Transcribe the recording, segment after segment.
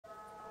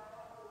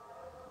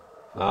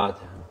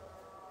Fatiha.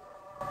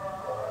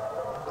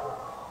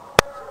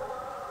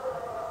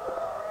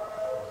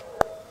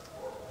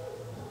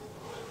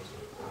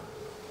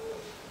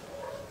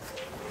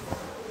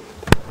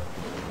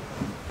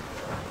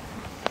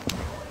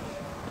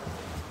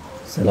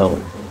 Selamun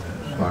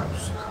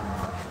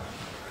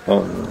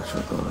Aleyküm.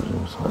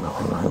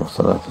 Bismillahirrahmanirrahim.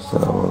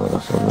 Selamun Aleyküm.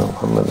 Resulullah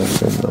Muhammed'in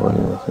seyyidina ve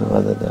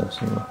aleyhi ve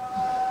sellem.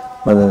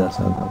 Madem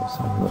sen de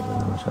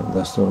sen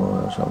destur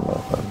maşallah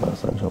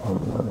farklı çok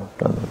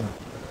hamdolsun.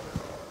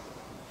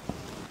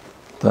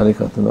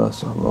 Tarikatına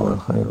ashabı ve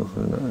hayru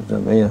fil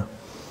cemiye.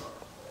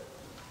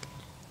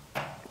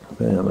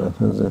 Peygamber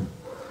Efendimiz'in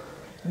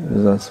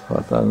güzel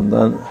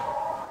sıfatlarından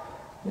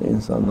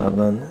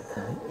insanlardan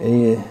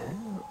iyi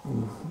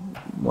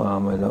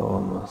muamele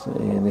olması,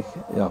 iyilik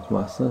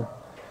yapması,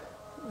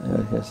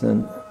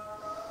 herkesin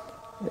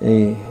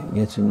iyi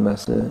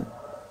geçinmesi,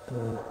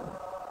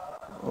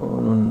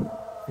 onun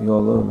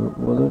yolu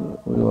budur.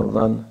 Bu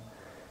yoldan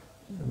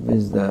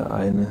biz de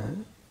aynı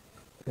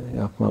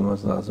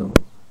yapmamız lazım.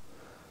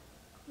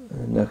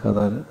 Ne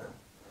kadar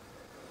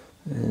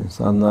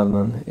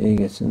insanlarla iyi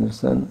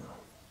geçinirsen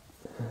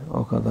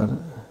o kadar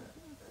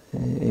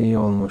iyi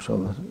olmuş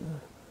olur.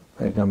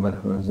 Peygamber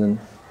Efendimiz'in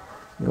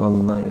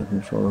yolundan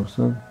gitmiş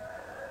olursun.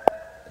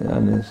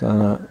 Yani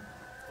sana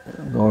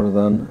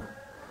doğrudan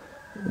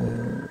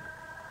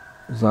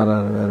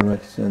zarar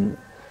vermek için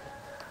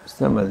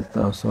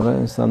istemedikten sonra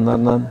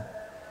insanlarla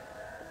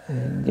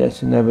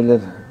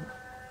geçinebilir.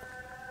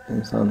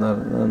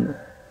 İnsanlarla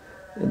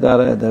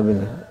idare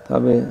edebilir.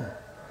 Tabi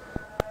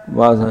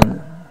bazen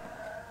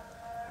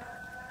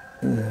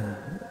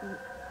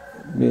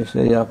bir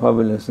şey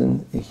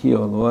yapabilirsin. İki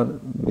yol var.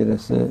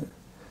 Birisi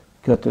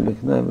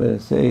kötülükle,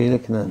 birisi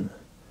iyilikle.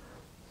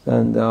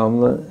 Sen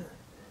devamlı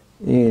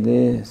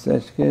iyiliği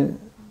seç ki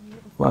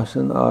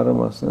başın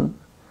ağrımasın.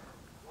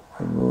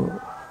 Bu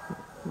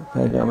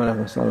Peygamber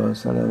Efendimiz sallallahu aleyhi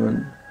ve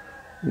sellem'in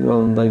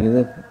yolunda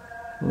gidip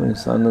bu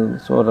insanı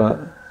sonra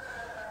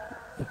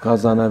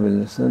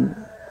kazanabilirsin.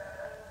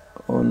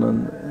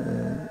 Onun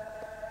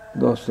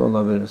dost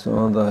olabilirsin.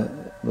 Onu da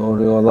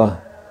doğru yola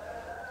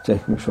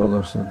çekmiş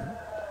olursun.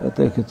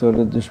 Öteki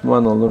türlü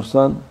düşman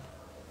olursan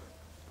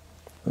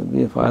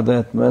bir fayda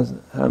etmez.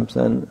 Hem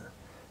sen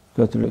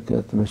kötülük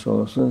etmiş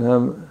olursun,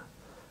 hem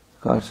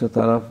karşı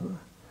taraf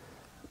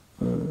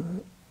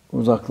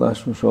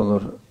uzaklaşmış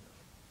olur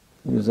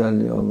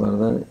güzel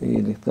yollardan,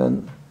 iyilikten.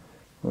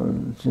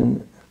 Onun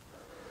için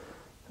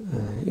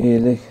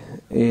iyilik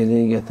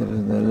iyiliği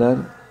getirir derler.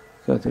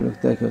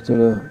 Kötülük de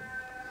kötülüğü.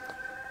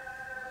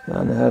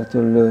 Yani her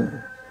türlü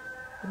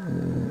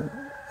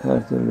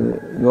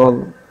yol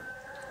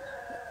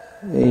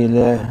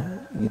iyiliğe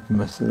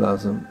gitmesi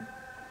lazım.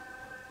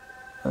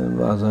 Yani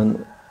bazen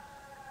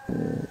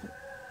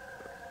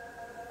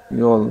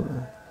yol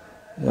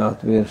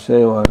yahut bir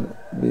şey var,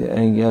 bir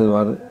engel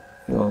var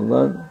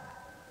yoldan.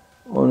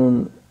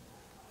 Onun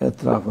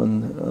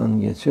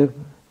etrafından geçip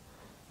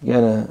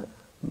gene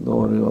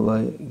doğru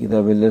yola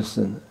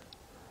gidebilirsin.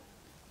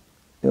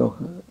 Yok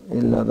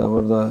illa da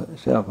burada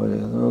şey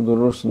yapacaksın,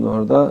 durursun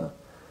orada,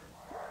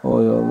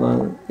 o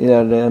yoldan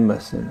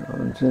ilerleyemezsin.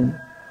 Onun için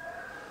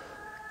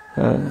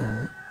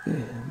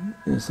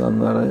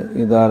insanları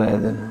idare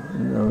edin.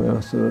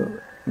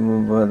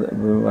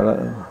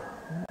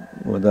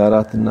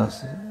 Müdaratın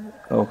nas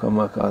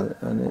kavkamakal.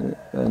 Yani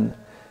ben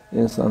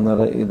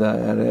insanlara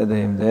idare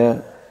edeyim diye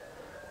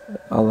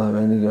Allah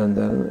beni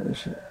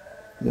göndermiş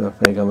diyor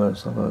Peygamber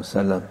sallallahu aleyhi ve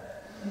sellem.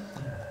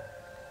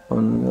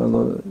 Onun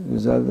yolu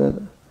güzeldir.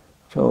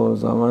 Çoğu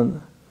zaman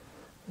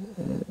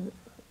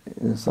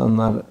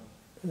insanlar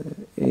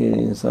iyi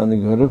insanı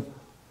görüp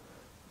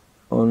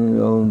onun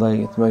yolunda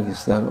gitmek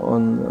ister.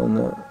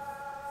 Onun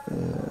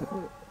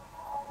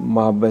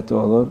muhabbeti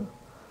olur.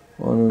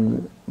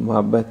 Onun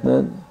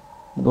muhabbetle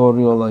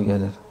doğru yola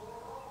gelir.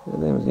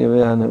 Dediğimiz gibi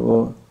yani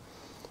bu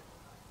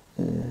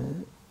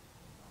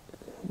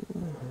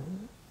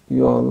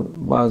yol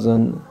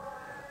bazen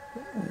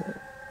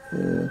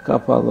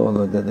kapalı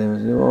olur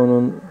dediğimiz gibi.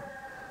 Onun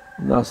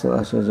nasıl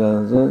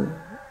açacağınızı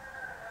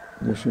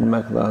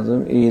düşünmek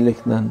lazım.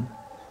 İyilikle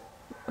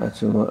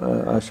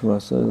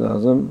açması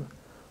lazım.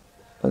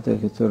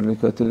 Öteki türlü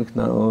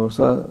kötülükle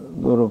olursa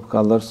durup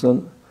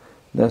kalırsın.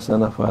 Ne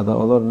sana fayda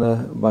olur ne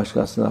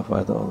başkasına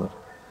fayda olur.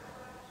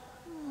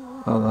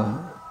 Allah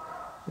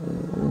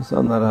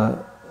insanlara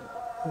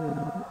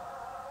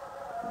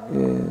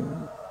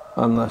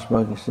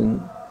anlaşmak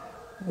için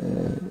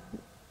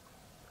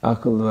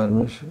akıl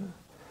vermiş.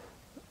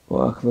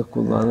 O aklı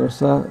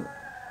kullanırsa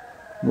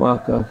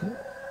muhakkak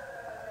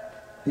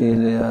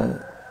iyiliğe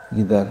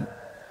gider.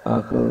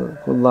 Akıl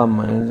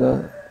kullanmayınca,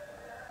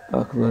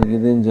 aklı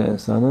gidince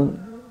insanın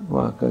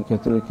muhakkak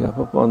kötülük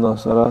yapıp ondan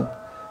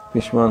sonra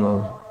pişman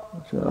olur.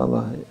 Çünkü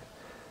Allah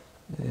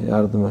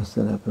yardım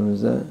etsin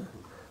hepimize.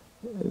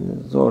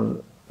 Zor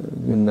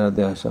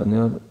günlerde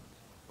yaşanıyor.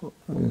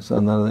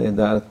 İnsanları da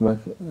idare etmek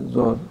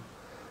zor.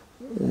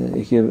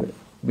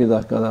 Bir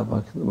dakikada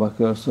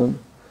bakıyorsun,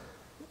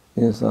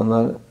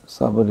 insanlar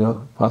sabır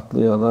yok,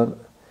 patlıyorlar,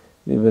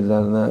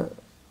 birbirlerine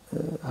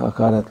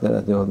hakaretler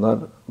ediyorlar.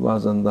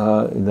 Bazen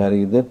daha ileri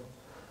gidip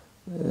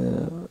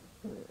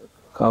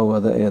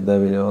kavgada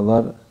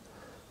edebiliyorlar.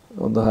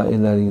 O daha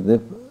ileri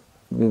gidip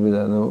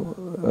birbirlerini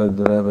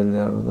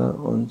öldürebiliyorlar.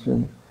 Onun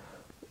için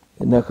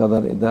ne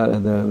kadar idare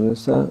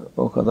edebilirse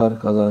o kadar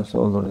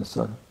kazançlı olur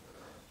insan.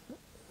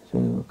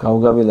 Çünkü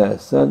kavga bile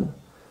etsen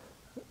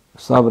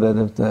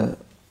sabredip de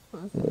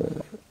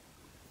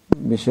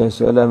bir şey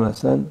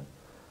söylemesen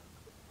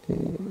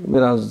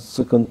biraz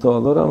sıkıntı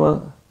olur ama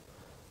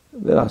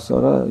biraz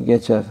sonra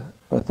geçer.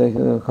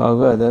 Ötekine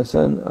kavga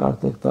edersen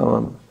artık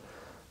tamam,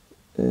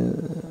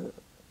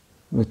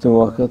 bütün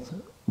vakit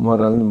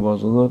moralin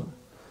bozulur,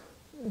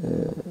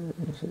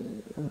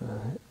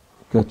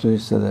 kötü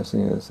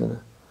hissedersin kendisini.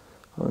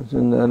 Onun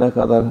için ne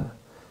kadar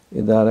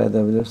idare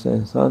edebilirse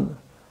insan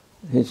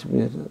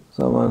hiçbir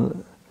zaman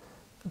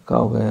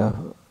kavgaya,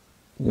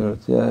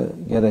 gürültüye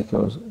gerek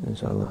yok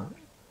inşallah.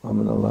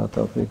 Amin. Allah'a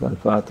tevfik. El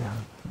Fatiha.